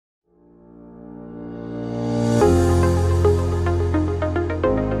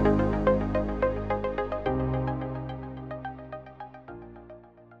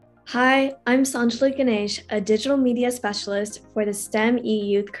Hi, I'm Sanjali Ganesh, a digital media specialist for the STEM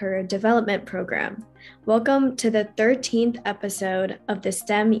Youth Career Development Program. Welcome to the 13th episode of the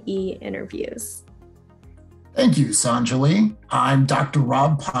STEM interviews. Thank you, Sanjali. I'm Dr.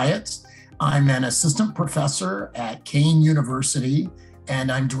 Rob Pyatt. I'm an assistant professor at Kane University, and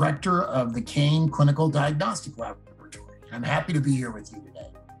I'm director of the Kane Clinical Diagnostic Laboratory. I'm happy to be here with you today.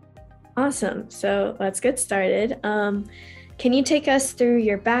 Awesome. So let's get started. Can you take us through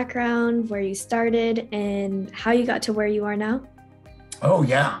your background, where you started, and how you got to where you are now? Oh,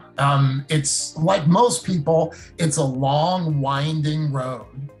 yeah. It's like most people, it's a long, winding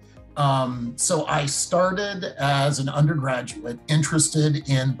road. So I started as an undergraduate interested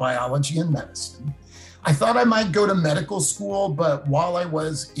in biology and medicine. I thought I might go to medical school, but while I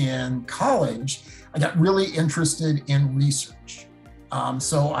was in college, I got really interested in research.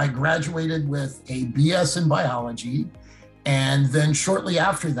 So I graduated with a BS in biology. And then shortly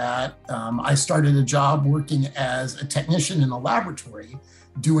after that, I started a job working as a technician in a laboratory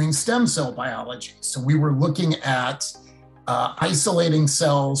doing stem cell biology. So we were looking at isolating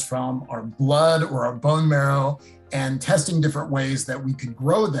cells from our blood or our bone marrow and testing different ways that we could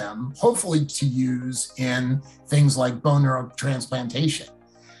grow them, hopefully to use in things like bone marrow transplantation.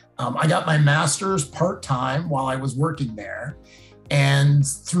 I got my master's part-time while I was working there. And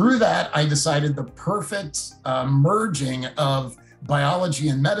through that, I decided the perfect merging of biology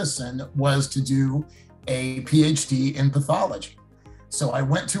and medicine was to do a PhD in pathology. So I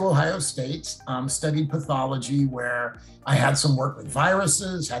went to Ohio State, studied pathology, where I had some work with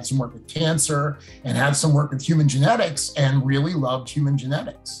viruses, had some work with cancer, and had some work with human genetics, and really loved human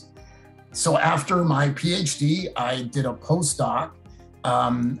genetics. So after my PhD, I did a postdoc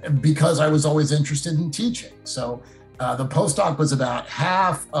because I was always interested in teaching. So the postdoc was about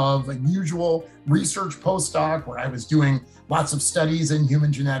half of a usual research postdoc where I was doing lots of studies in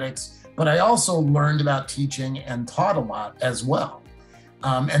human genetics, but I also learned about teaching and taught a lot as well.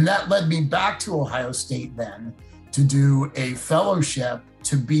 And that led me back to Ohio State then to do a fellowship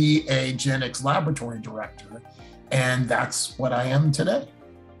to be a genetics laboratory director. And that's what I am today.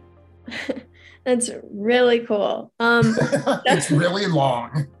 That's really cool. It's really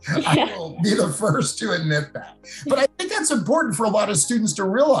long. Yeah. I will be the first to admit that. But I think that's important for a lot of students to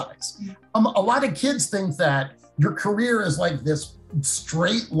realize. A lot of kids think that your career is like this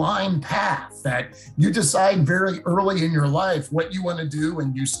straight line path that you decide very early in your life what you want to do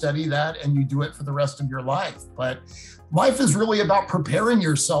and you study that and you do it for the rest of your life. But life is really about preparing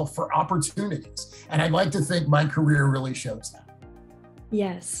yourself for opportunities. And I'd like to think my career really shows that.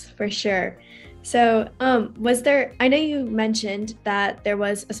 Yes, for sure. So, I know you mentioned that there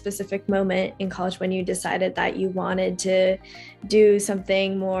was a specific moment in college when you decided that you wanted to do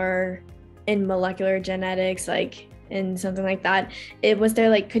something more in molecular genetics, and something like that.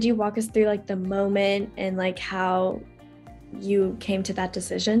 Could you walk us through the moment and how you came to that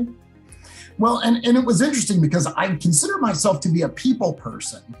decision? Well, and it was interesting because I consider myself to be a people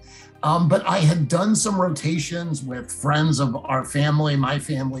person, but I had done some rotations with friends of our family, my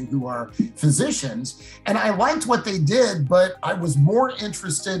family, who are physicians, and I liked what they did, but I was more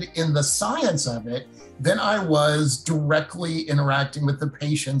interested in the science of it than I was directly interacting with the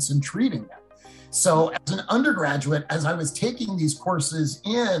patients and treating them. So as an undergraduate, as I was taking these courses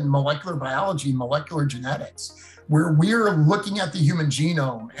in molecular biology, molecular genetics, where we're looking at the human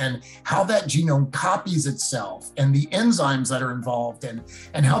genome and how that genome copies itself and the enzymes that are involved and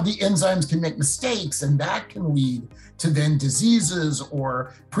how the enzymes can make mistakes, and that can lead to then diseases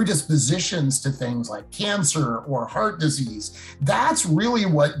or predispositions to things like cancer or heart disease. That's really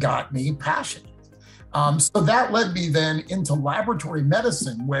what got me passionate. So that led me then into laboratory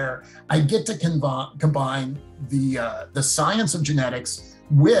medicine, where I get to combine the science of genetics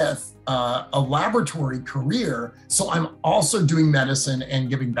with a laboratory career. So I'm also doing medicine and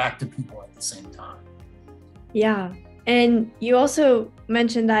giving back to people at the same time. Yeah. And you also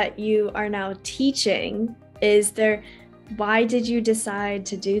mentioned that you are now teaching. Why did you decide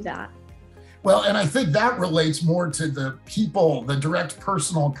to do that? Well, and I think that relates more to the people, the direct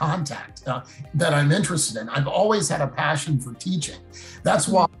personal contact that I'm interested in. I've always had a passion for teaching. That's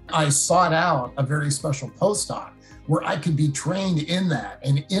why I sought out a very special postdoc where I could be trained in that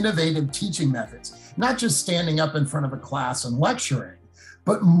and innovative teaching methods, not just standing up in front of a class and lecturing,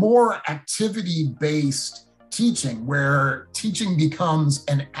 but more activity-based teaching, where teaching becomes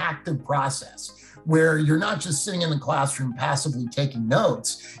an active process, where you're not just sitting in the classroom passively taking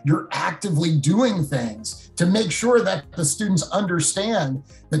notes, you're actively doing things to make sure that the students understand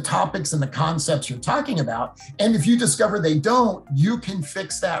the topics and the concepts you're talking about. And if you discover they don't, you can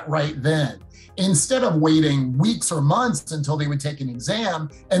fix that right then. instead of waiting weeks or months until they would take an exam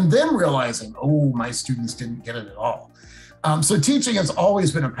and then realizing, oh, my students didn't get it at all. So teaching has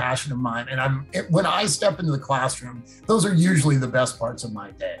always been a passion of mine. And when I step into the classroom, those are usually the best parts of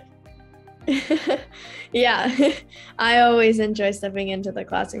my day. Yeah, I always enjoy stepping into the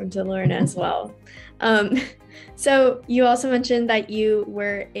classroom to learn as well. So you also mentioned that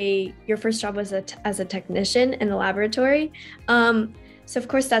your first job was as a technician in the laboratory. So of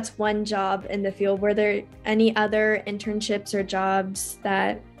course that's one job in the field. Were there any other internships or jobs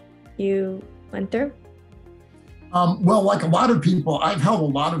that you went through? Well, like a lot of people, I've held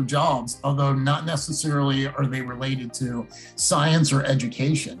a lot of jobs, although not necessarily are they related to science or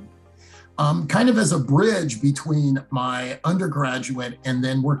education. Kind of as a bridge between my undergraduate and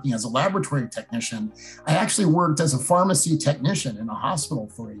then working as a laboratory technician, I actually worked as a pharmacy technician in a hospital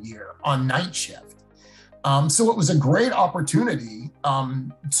for a year on night shift. So it was a great opportunity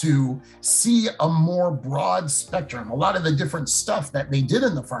to see a more broad spectrum, a lot of the different stuff that they did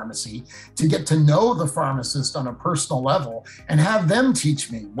in the pharmacy, to get to know the pharmacist on a personal level and have them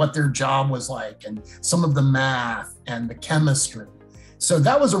teach me what their job was like and some of the math and the chemistry. So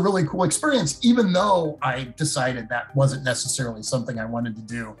that was a really cool experience, even though I decided that wasn't necessarily something I wanted to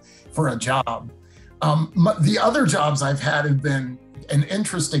do for a job. The other jobs I've had have been an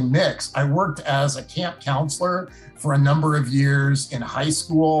interesting mix. I worked as a camp counselor for a number of years in high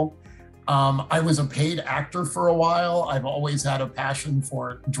school. I was a paid actor for a while. I've always had a passion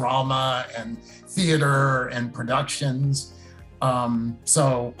for drama and theater and productions.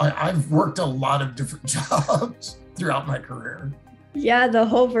 So I've worked a lot of different jobs throughout my career. Yeah, the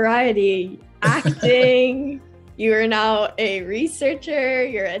whole variety. Acting, you are now a researcher,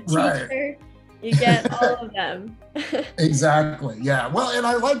 you're a teacher, right. You get all of them. Exactly, yeah. Well, and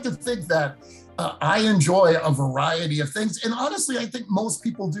I like to think that I enjoy a variety of things. And honestly, I think most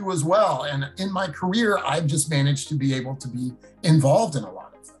people do as well. And in my career, I've just managed to be able to be involved in a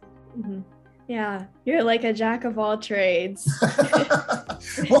lot of them. Mm-hmm. Yeah, you're like a jack of all trades.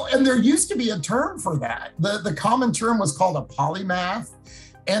 Well, and there used to be a term for that. The common term was called a polymath.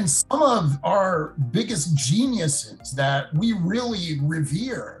 And some of our biggest geniuses that we really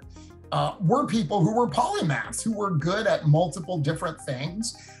revere were people who were polymaths, who were good at multiple different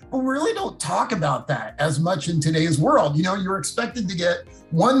things. But we really don't talk about that as much in today's world. You know, you're expected to get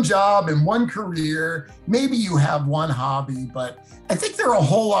one job and one career. Maybe you have one hobby, but I think there are a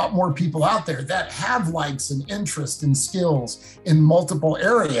whole lot more people out there that have likes and interests and skills in multiple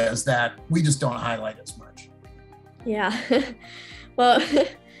areas that we just don't highlight as much. Yeah. Well,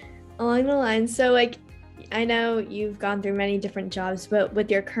 along the lines, so like, I know you've gone through many different jobs, but with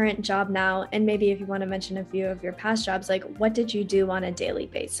your current job now, and maybe if you want to mention a few of your past jobs, like what did you do on a daily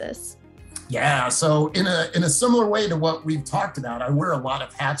basis? Yeah, so in a similar way to what we've talked about, I wear a lot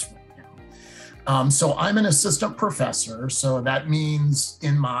of hats right now. So I'm an assistant professor. So that means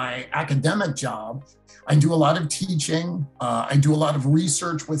in my academic job, I do a lot of teaching. I do a lot of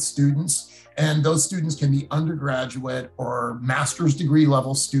research with students, and those students can be undergraduate or master's degree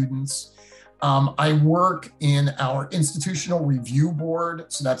level students. I work in our institutional review board.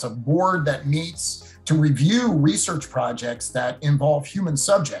 So that's a board that meets to review research projects that involve human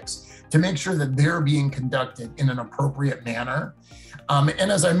subjects to make sure that they're being conducted in an appropriate manner.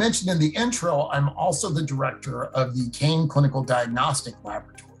 And as I mentioned in the intro, I'm also the director of the Kane Clinical Diagnostic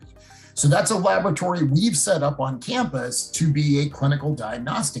Laboratory. So that's a laboratory we've set up on campus to be a clinical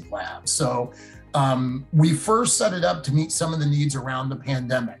diagnostic lab. So we first set it up to meet some of the needs around the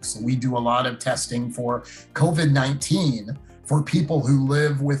pandemic. So we do a lot of testing for COVID-19 for people who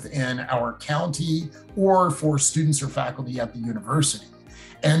live within our county or for students or faculty at the university.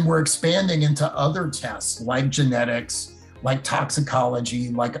 And we're expanding into other tests like genetics, like toxicology,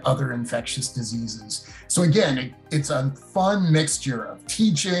 like other infectious diseases. So again, it's a fun mixture of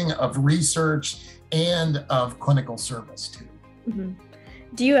teaching, of research, and of clinical service too. Mm-hmm.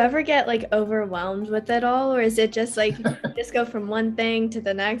 Do you ever get like overwhelmed with it all, or is it just like just go from one thing to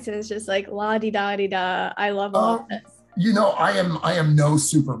the next and it's just like la di da di da? I love all of this. You know, I am no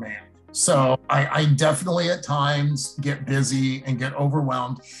Superman. So I definitely at times get busy and get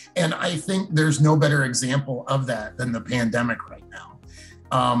overwhelmed. And I think there's no better example of that than the pandemic right now.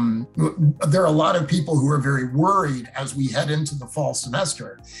 There are a lot of people who are very worried as we head into the fall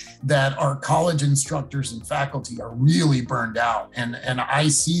semester that our college instructors and faculty are really burned out. And I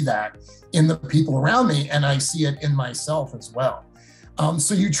see that in the people around me, and I see it in myself as well.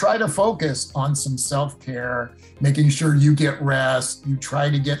 So you try to focus on some self-care, making sure you get rest, you try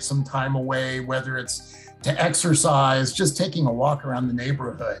to get some time away, whether it's to exercise, just taking a walk around the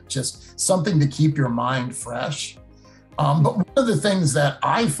neighborhood, just something to keep your mind fresh. But one of the things that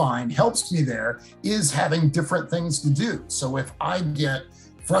I find helps me there is having different things to do. So if I get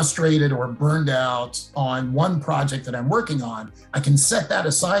frustrated or burned out on one project that I'm working on, I can set that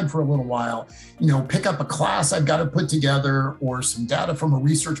aside for a little while, pick up a class I've got to put together or some data from a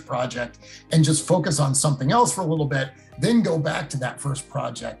research project and just focus on something else for a little bit, then go back to that first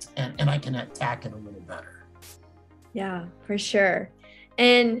project and I can attack it a little better. Yeah, for sure.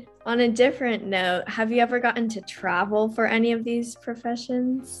 And on a different note, have you ever gotten to travel for any of these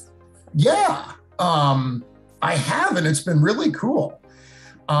professions? Yeah, I have, and it's been really cool.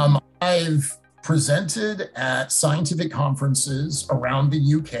 I've presented at scientific conferences around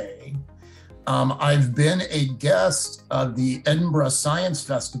the UK. I've been a guest of the Edinburgh Science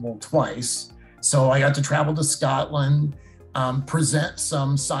Festival twice. So I got to travel to Scotland, present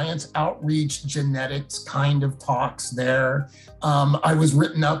some science outreach genetics kind of talks there. I was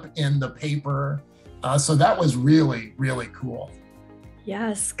written up in the paper. So that was really, really cool.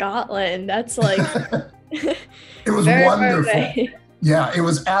 Yeah, Scotland. That's like it was very wonderful. Yeah, it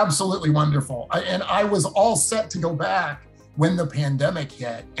was absolutely wonderful. And I was all set to go back when the pandemic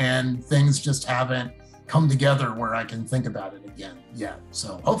hit, and things just haven't come together where I can think about it again yet.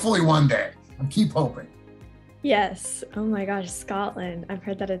 So hopefully one day. I keep hoping. Yes. Oh my gosh, Scotland. I've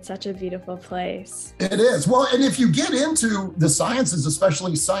heard that it's such a beautiful place. It is. Well, and if you get into the sciences,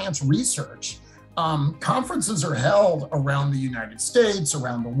 especially science research, conferences are held around the United States,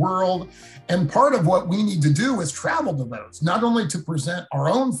 around the world. And part of what we need to do is travel to those, not only to present our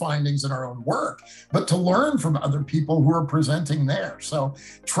own findings and our own work, but to learn from other people who are presenting there. So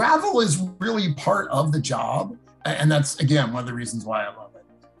travel is really part of the job. And that's, again, one of the reasons why I love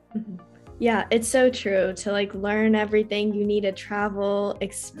it. Mm-hmm. Yeah, it's so true. To like learn everything, you need to travel,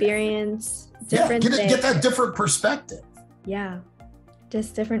 experience different things. Get that different perspective. Yeah,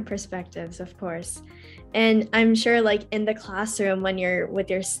 just different perspectives, of course. And I'm sure like in the classroom when you're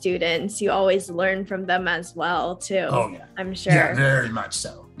with your students, you always learn from them as well too. Oh yeah. I'm sure. Yeah, very much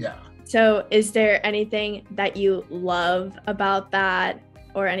so. Yeah. So is there anything that you love about that,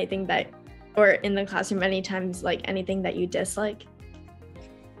 or anything that, or in the classroom many times, like anything that you dislike?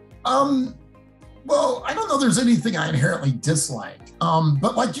 Well, I don't know there's anything I inherently dislike.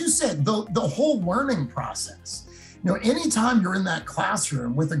 But like you said, the whole learning process, anytime you're in that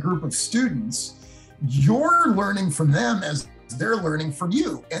classroom with a group of students, you're learning from them as they're learning from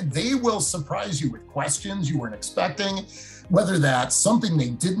you, and they will surprise you with questions you weren't expecting, whether that's something they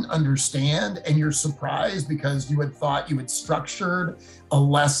didn't understand and you're surprised because you had thought you had structured a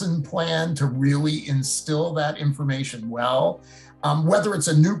lesson plan to really instill that information well, whether it's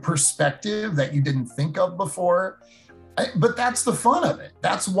a new perspective that you didn't think of before. But that's the fun of it.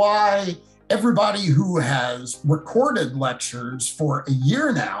 That's why everybody who has recorded lectures for a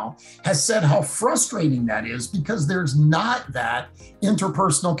year now has said how frustrating that is, because there's not that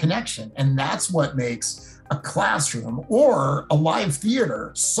interpersonal connection. And that's what makes a classroom or a live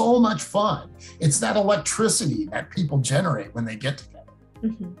theater so much fun. It's that electricity that people generate when they get together.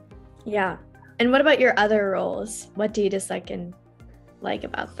 Mm-hmm. Yeah. And what about your other roles? What do you dislike and like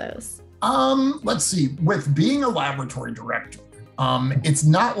about those? Let's see. With being a laboratory director, it's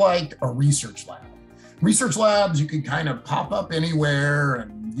not like a research lab. Research labs, you can kind of pop up anywhere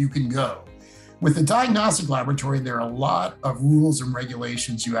and you can go. With the diagnostic laboratory, there are a lot of rules and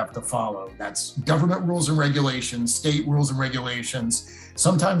regulations you have to follow. That's government rules and regulations, state rules and regulations,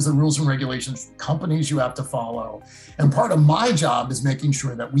 sometimes the rules and regulations from companies you have to follow. And part of my job is making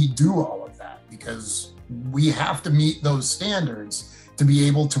sure that we do all of that, because we have to meet those standards to be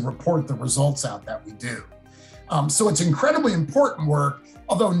able to report the results out that we do. So it's incredibly important work,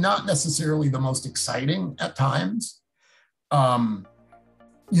 although not necessarily the most exciting at times.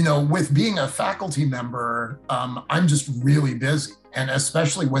 With being a faculty member, I'm just really busy, and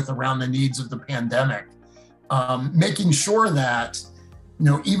especially with around the needs of the pandemic, making sure that,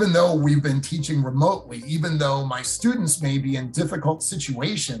 even though we've been teaching remotely, even though my students may be in difficult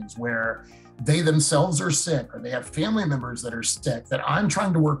situations where they themselves are sick or they have family members that are sick, that I'm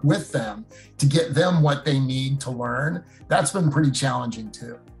trying to work with them to get them what they need to learn. That's been pretty challenging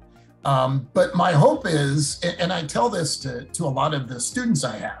too. But my hope is, and I tell this to a lot of the students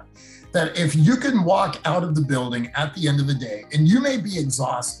I have, that if you can walk out of the building at the end of the day, and you may be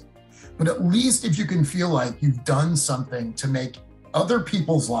exhausted, but at least if you can feel like you've done something to make other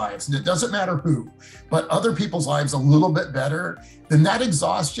people's lives, and it doesn't matter who, but other people's lives a little bit better, then that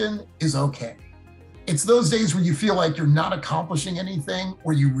exhaustion is okay. It's those days where you feel like you're not accomplishing anything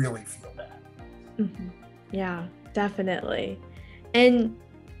where you really feel that. Mm-hmm. Yeah, definitely. And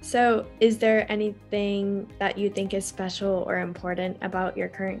So, is there anything that you think is special or important about your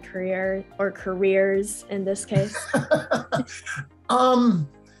current career or careers in this case? um,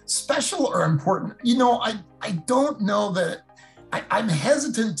 Special or important? I don't know that. I'm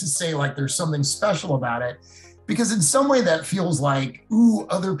hesitant to say like there's something special about it, because in some way that feels like, ooh,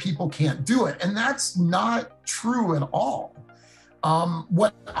 other people can't do it. And that's not true at all.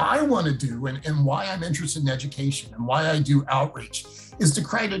 What I want to do, and why I'm interested in education and why I do outreach, is to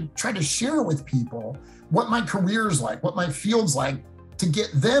try to share with people what my career's like, what my field's like, to get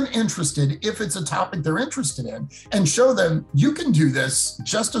them interested if it's a topic they're interested in, and show them you can do this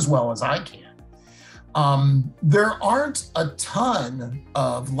just as well as I can. There aren't a ton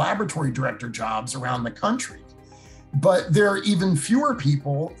of laboratory director jobs around the country, but there are even fewer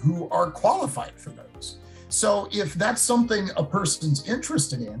people who are qualified for those. So if that's something a person's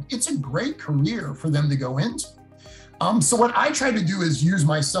interested in, it's a great career for them to go into. So what I try to do is use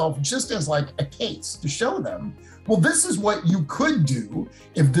myself just as like a case to show them, well, this is what you could do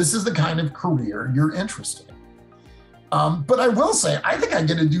if this is the kind of career you're interested in. But I will say, I think I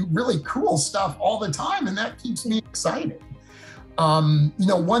get to do really cool stuff all the time, and that keeps me excited.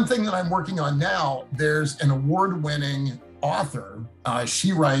 One thing that I'm working on now, there's an award-winning author.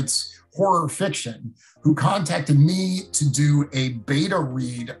 She writes horror fiction, who contacted me to do a beta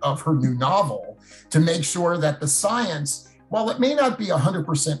read of her new novel to make sure that the science, while it may not be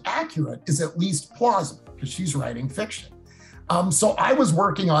 100% accurate, is at least plausible, because she's writing fiction. So I was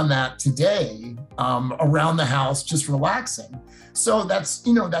working on that today, around the house, just relaxing. So that's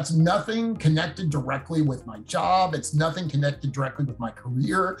nothing connected directly with my job. It's nothing connected directly with my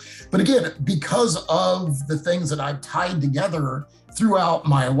career. But again, because of the things that I've tied together throughout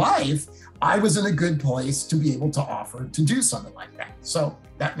my life, I was in a good place to be able to offer to do something like that. So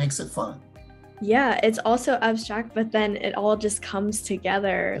that makes it fun. Yeah, it's also abstract, but then it all just comes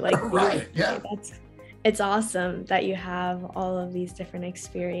together. Like, right, yeah. It's awesome that you have all of these different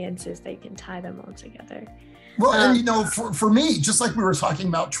experiences that you can tie them all together. Well, and for me, just like we were talking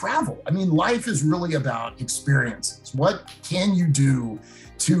about travel, I mean, life is really about experiences. What can you do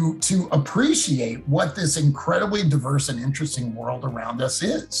to appreciate what this incredibly diverse and interesting world around us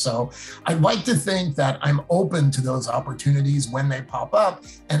is? So I'd like to think that I'm open to those opportunities when they pop up,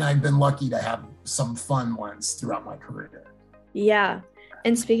 and I've been lucky to have some fun ones throughout my career. Yeah.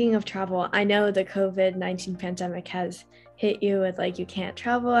 And speaking of travel, I know the COVID-19 pandemic has hit you with like you can't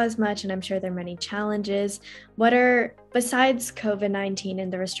travel as much, and I'm sure there are many challenges. Besides COVID-19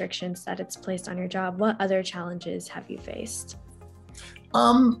 and the restrictions that it's placed on your job, what other challenges have you faced?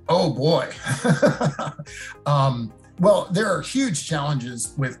 Oh boy. Well, there are huge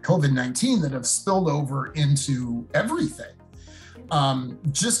challenges with COVID-19 that have spilled over into everything.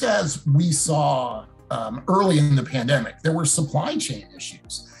 Just as we saw early in the pandemic, there were supply chain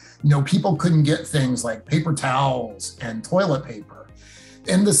issues. People couldn't get things like paper towels and toilet paper.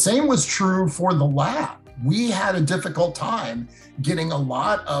 And the same was true for the lab. We had a difficult time getting a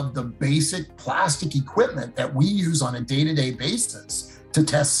lot of the basic plastic equipment that we use on a day-to-day basis to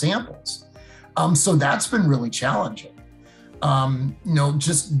test samples. So that's been really challenging.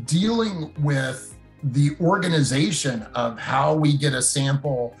 Just dealing with the organization of how we get a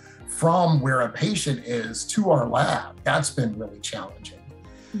sample from where a patient is to our lab, that's been really challenging.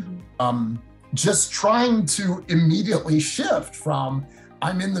 Mm-hmm. Just trying to immediately shift from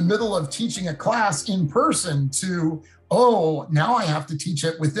I'm in the middle of teaching a class in person to, oh, now I have to teach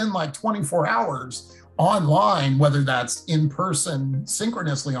it within like 24 hours online, whether that's in person,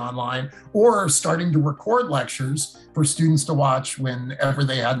 synchronously online, or starting to record lectures for students to watch whenever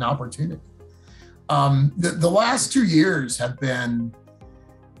they had an opportunity. The last 2 years have been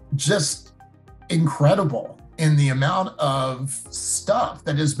just incredible in the amount of stuff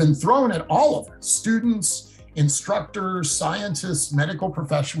that has been thrown at all of us, students, instructors, scientists, medical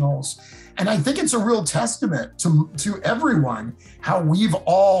professionals. And I think it's a real testament to everyone how we've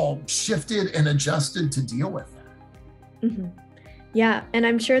all shifted and adjusted to deal with that. Mm-hmm. Yeah, and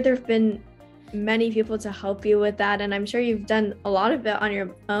I'm sure there have been many people to help you with that, and I'm sure you've done a lot of it on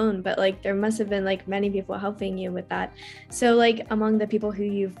your own, but like there must have been like many people helping you with that. So like among the people who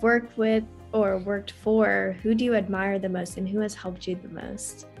you've worked with or worked for, who do you admire the most and who has helped you the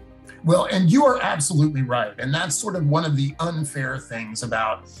most? Well, and you are absolutely right. And that's sort of one of the unfair things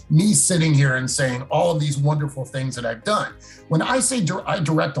about me sitting here and saying all of these wonderful things that I've done. When I say I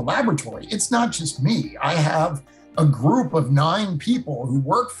direct a laboratory, it's not just me. I have a group of 9 people who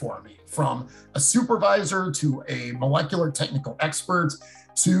work for me, from a supervisor to a molecular technical expert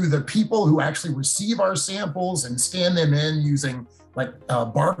to the people who actually receive our samples and scan them in using like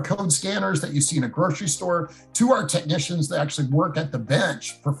barcode scanners that you see in a grocery store, to our technicians that actually work at the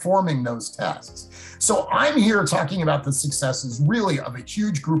bench performing those tests. So I'm here talking about the successes really of a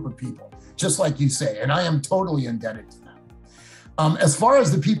huge group of people, just like you say, and I am totally indebted to them. As far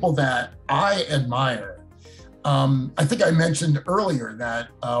as the people that I admire, I think I mentioned earlier that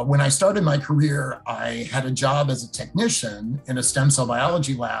when I started my career, I had a job as a technician in a stem cell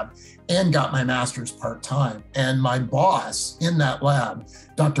biology lab and got my master's part-time. And my boss in that lab,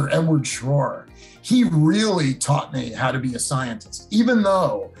 Dr. Edward Schroer, he really taught me how to be a scientist. Even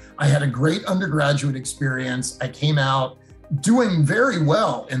though I had a great undergraduate experience, I came out doing very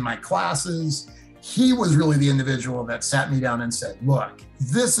well in my classes. He was really the individual that sat me down and said, look,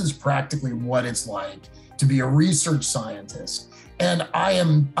 this is practically what it's like to be a research scientist. And I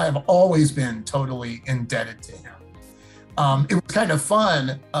have always been totally indebted to him. It was kind of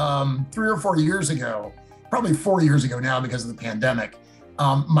fun 3 or 4 years ago, probably 4 years ago now because of the pandemic.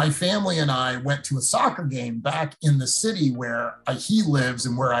 My family and I went to a soccer game back in the city where he lives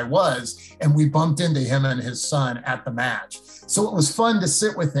and where I was, and we bumped into him and his son at the match. So it was fun to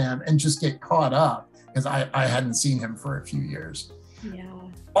sit with him and just get caught up because I hadn't seen him for a few years. Yeah.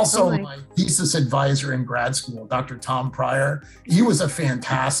 Also, my thesis advisor in grad school, Dr. Tom Pryor, he was a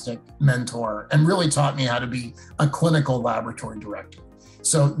fantastic mentor and really taught me how to be a clinical laboratory director.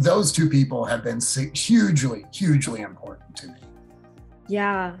 So those two people have been hugely, hugely important to me.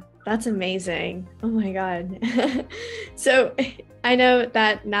 Yeah, that's amazing. Oh my God. So I know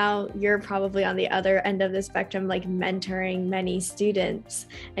that now you're probably on the other end of the spectrum, like mentoring many students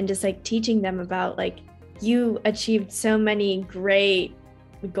and just like teaching them about like you achieved so many great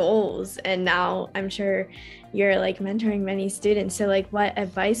goals, and now I'm sure you're like mentoring many students. So like what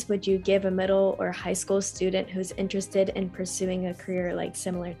advice would you give a middle or high school student who's interested in pursuing a career like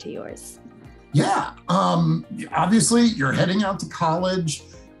similar to yours? Yeah, obviously you're heading out to college.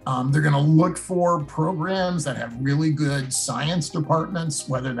 They're going to look for programs that have really good science departments,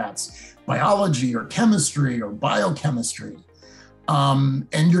 whether that's biology or chemistry or biochemistry.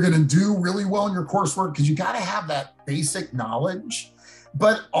 And you're going to do really well in your coursework because you got to have that basic knowledge.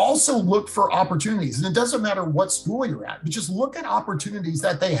 But also look for opportunities. And it doesn't matter what school you're at, but just look at opportunities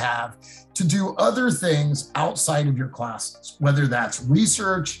that they have to do other things outside of your classes, whether that's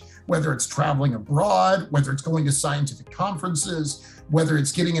research, whether it's traveling abroad, whether it's going to scientific conferences, whether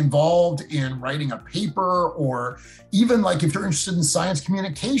it's getting involved in writing a paper, or even like if you're interested in science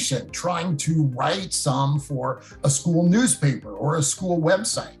communication, trying to write some for a school newspaper or a school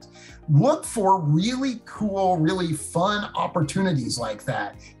website. Look for really cool, really fun opportunities like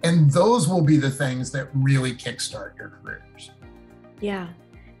that. And those will be the things that really kickstart your careers. Yeah.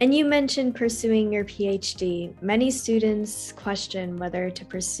 And you mentioned pursuing your PhD. Many students question whether to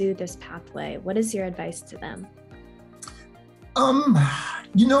pursue this pathway. What is your advice to them?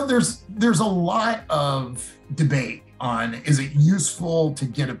 There's a lot of debate on, is it useful to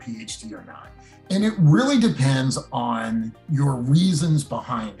get a PhD or not? And it really depends on your reasons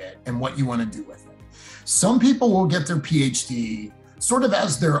behind it and what you want to do with it. Some people will get their PhD sort of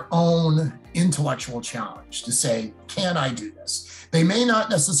as their own intellectual challenge to say, can I do this? They may not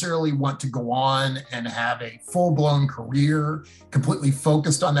necessarily want to go on and have a full-blown career completely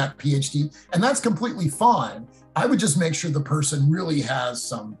focused on that PhD, and that's completely fine. I would just make sure the person really has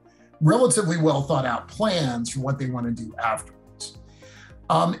some relatively well thought out plans for what they want to do afterwards.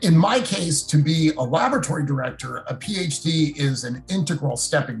 In my case, to be a laboratory director, a PhD is an integral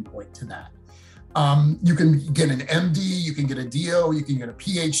stepping point to that. You can get an MD, you can get a DO, you can get a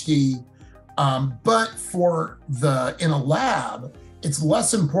PhD, but in a lab, it's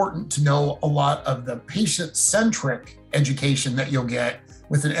less important to know a lot of the patient-centric education that you'll get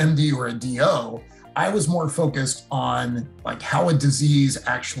with an MD or a DO. I was more focused on like how a disease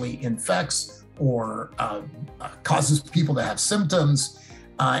actually infects or causes people to have symptoms.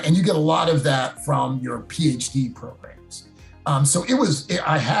 And you get a lot of that from your PhD programs. So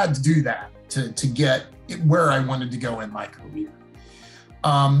I had to do that to get where I wanted to go in my career.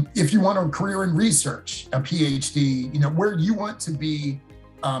 If you want a career in research, a PhD, where you want to be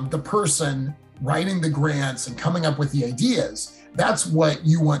the person writing the grants and coming up with the ideas, that's what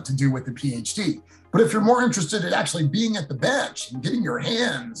you want to do with the PhD. But if you're more interested in actually being at the bench and getting your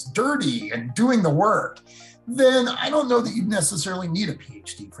hands dirty and doing the work, then I don't know that you necessarily need a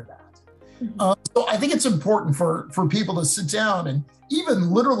PhD for that. Mm-hmm. So I think it's important for people to sit down and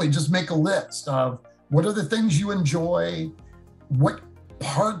even literally just make a list of what are the things you enjoy, what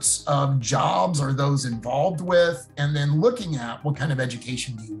parts of jobs are those involved with, and then looking at what kind of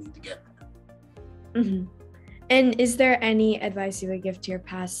education do you need to get there. Mm-hmm. And is there any advice you would give to your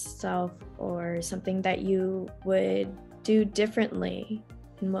past self or something that you would do differently?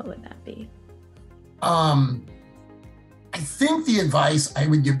 And what would that be? Um, I think the advice I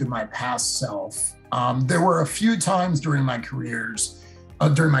would give to my past self, there were a few times during my career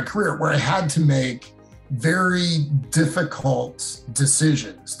where I had to make very difficult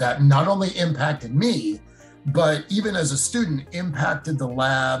decisions that not only impacted me, but even as a student, impacted the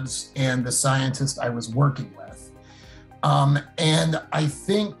labs and the scientists I was working with. And I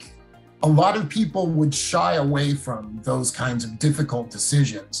think a lot of people would shy away from those kinds of difficult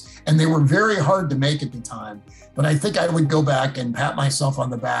decisions. And they were very hard to make at the time. But I think I would go back and pat myself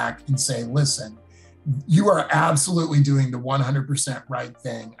on the back and say, listen, you are absolutely doing the 100% right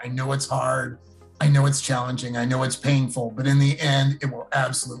thing. I know it's hard. I know it's challenging. I know it's painful, but in the end, it will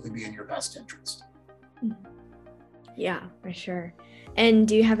absolutely be in your best interest. Yeah, for sure. And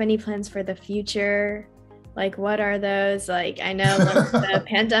do you have any plans for the future? Like, what are those? Like, I know once the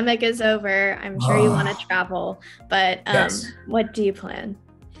pandemic is over, I'm sure you want to travel, but Yes. what do you plan?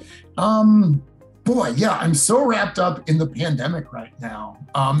 Boy, yeah, I'm so wrapped up in the pandemic right now.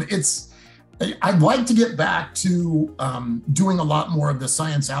 I'd like to get back to doing a lot more of the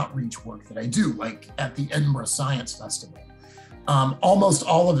science outreach work that I do, like at the Edinburgh Science Festival. Almost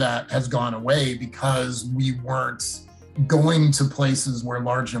all of that has gone away because we weren't going to places where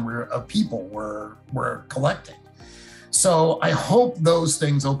large number of people were collecting. So I hope those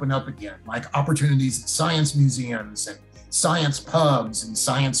things open up again, like opportunities at science museums and science pubs and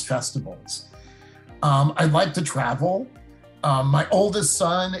science festivals. I'd like to travel. My oldest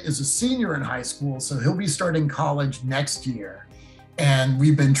son is a senior in high school, so he'll be starting college next year. And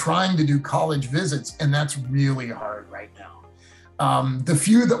we've been trying to do college visits, and that's really hard right now. The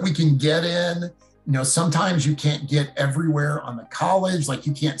few that we can get in, sometimes you can't get everywhere on the college, like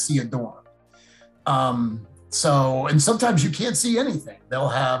you can't see a dorm. And sometimes you can't see anything. They'll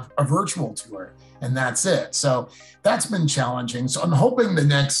have a virtual tour and that's it. So that's been challenging. So I'm hoping the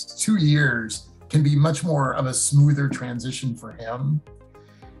next 2 years can be much more of a smoother transition for him.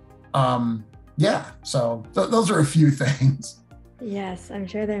 So those are a few things. Yes, I'm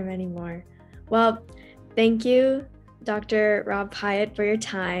sure there are many more. Well, thank you, Dr. Rob Pyatt, for your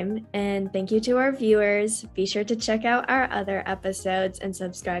time. And thank you to our viewers. Be sure to check out our other episodes and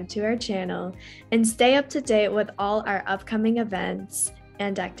subscribe to our channel and stay up to date with all our upcoming events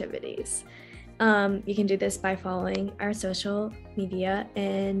and activities. You can do this by following our social media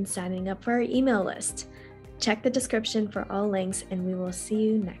and signing up for our email list. Check the description for all links, and we will see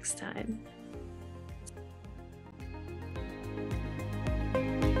you next time.